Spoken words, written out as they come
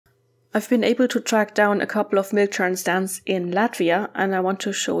I've been able to track down a couple of milk churn stands in Latvia, and I want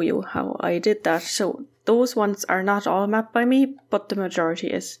to show you how I did that. So those ones are not all mapped by me, but the majority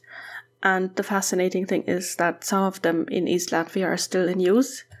is. And the fascinating thing is that some of them in East Latvia are still in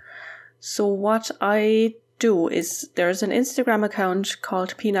use. So what I do is there's an Instagram account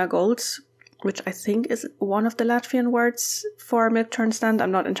called Pina Golds, which I think is one of the Latvian words for milk churn stand.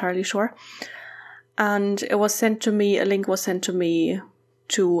 I'm not entirely sure. And it was sent to me, a link was sent to me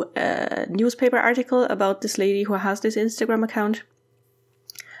to a newspaper article about this lady who has this Instagram account.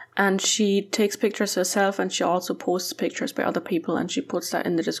 And she takes pictures herself, and she also posts pictures by other people, and she puts that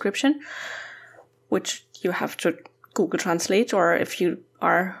in the description, which you have to Google Translate, or if you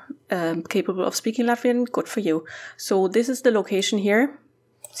are capable of speaking Latvian, good for you. So this is the location here.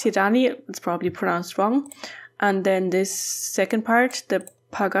 Sidani, it's probably pronounced wrong. And then this second part, the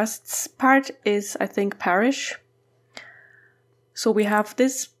Pagasts part, is, I think, parish. So we have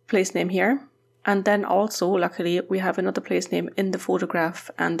this place name here, and then also, luckily, we have another place name in the photograph,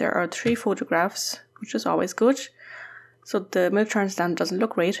 and there are 3 photographs, which is always good. So the milk churn stand doesn't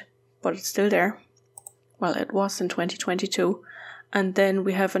look great, but it's still there. Well, it was in 2022. And then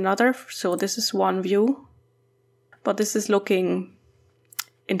we have another, so this is one view, but this is looking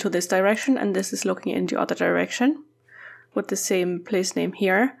into this direction, and this is looking in the other direction, with the same place name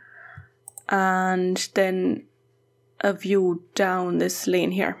here. And then a view down this lane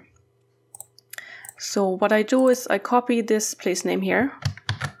here. So what I do is I copy this place name here,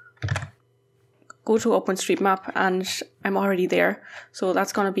 go to OpenStreetMap, and I'm already there. So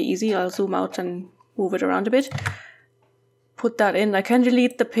that's going to be easy. I'll zoom out and move it around a bit. Put that in. I can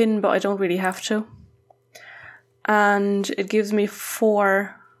delete the pin, but I don't really have to. And it gives me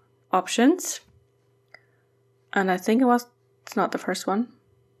 4 options. And I think it's not the first one,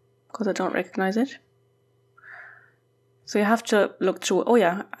 because I don't recognize it. So you have to look through. Oh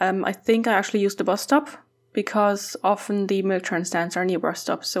yeah, I think I actually used the bus stop, because often the milk churn stands are near bus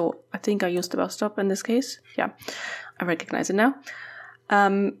stops. So I think I used the bus stop in this case. Yeah, I recognize it now.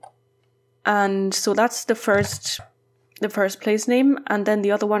 And so that's the first place name, and then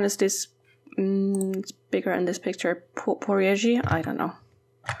the other one is this. It's bigger in this picture. Porieji, I don't know,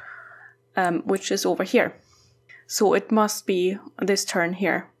 which is over here. So it must be this turn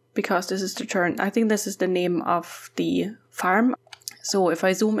here, because this is the turn. I think this is the name of the farm. So if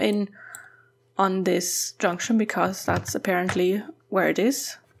I zoom in on this junction, because that's apparently where it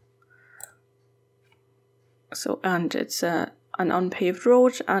is. So, and it's an unpaved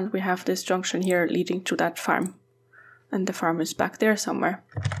road, and we have this junction here leading to that farm. And the farm is back there somewhere.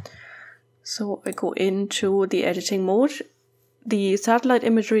 So I go into the editing mode. The satellite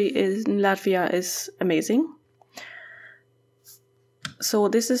imagery in Latvia is amazing. So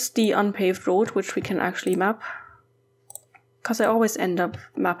this is the unpaved road, which we can actually map, because I always end up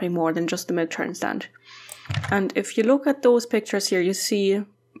mapping more than just the milk churn stand. And if you look at those pictures here, you see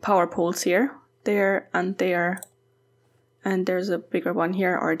power poles here, there, and there, and there's a bigger one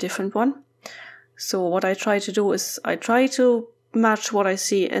here, or a different one. So what I try to do is I try to match what I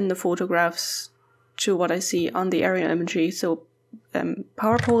see in the photographs to what I see on the aerial imagery. So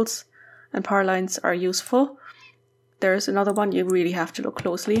power poles and power lines are useful. There's another one you really have to look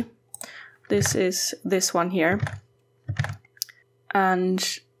closely. This is this one here.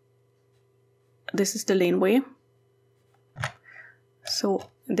 And this is the laneway. So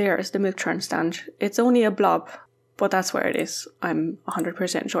there is the milk churn stand. It's only a blob, but that's where it is. I'm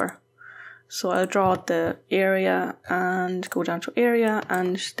 100% sure. So I'll draw the area and go down to area,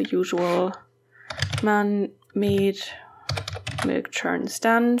 and the usual man-made milk churn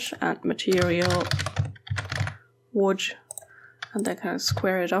stand and material wood, and then kind of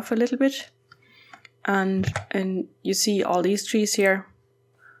square it off a little bit. And you see all these trees here.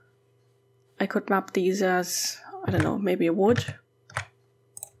 I could map these as, I don't know, maybe a wood.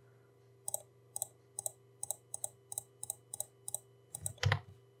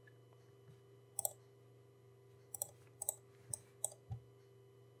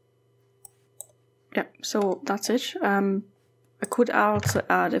 Yeah, so that's it. I could also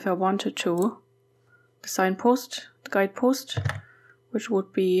add, if I wanted to, the signpost, the guidepost, which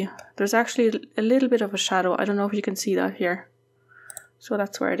would be, there's actually a little bit of a shadow. I don't know if you can see that here. So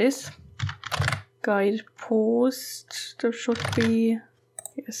that's where it is. Guidepost, there should be,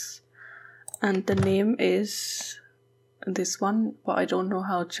 yes. And the name is this one, but I don't know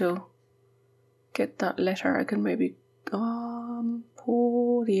how to get that letter. I can maybe,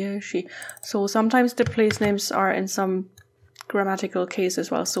 so sometimes the place names are in some grammatical case as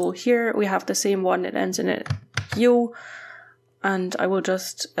well. So here we have the same one, it ends in a U, and I will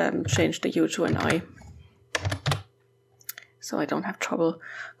just change the U to an I. so I don't have trouble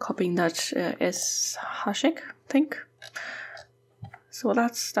copying that S hashik, I think. So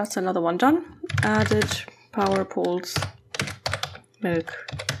that's another one done. Added power poles, milk,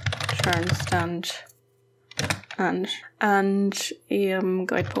 churn stand, and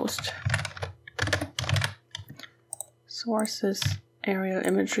guidepost. Sources, aerial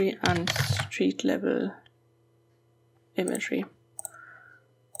imagery, and street level imagery,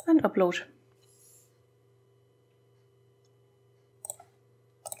 and upload.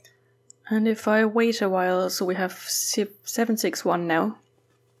 And if I wait a while, so we have 761 now.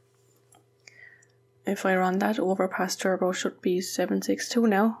 If I run that, overpass turbo should be 762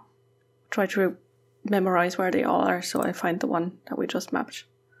 now. Try to memorize where they all are so I find the one that we just mapped.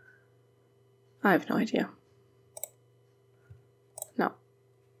 I have no idea. No.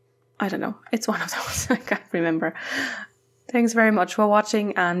 I don't know. It's one of those. I can't remember. Thanks very much for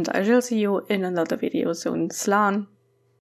watching, and I shall see you in another video soon. Slán!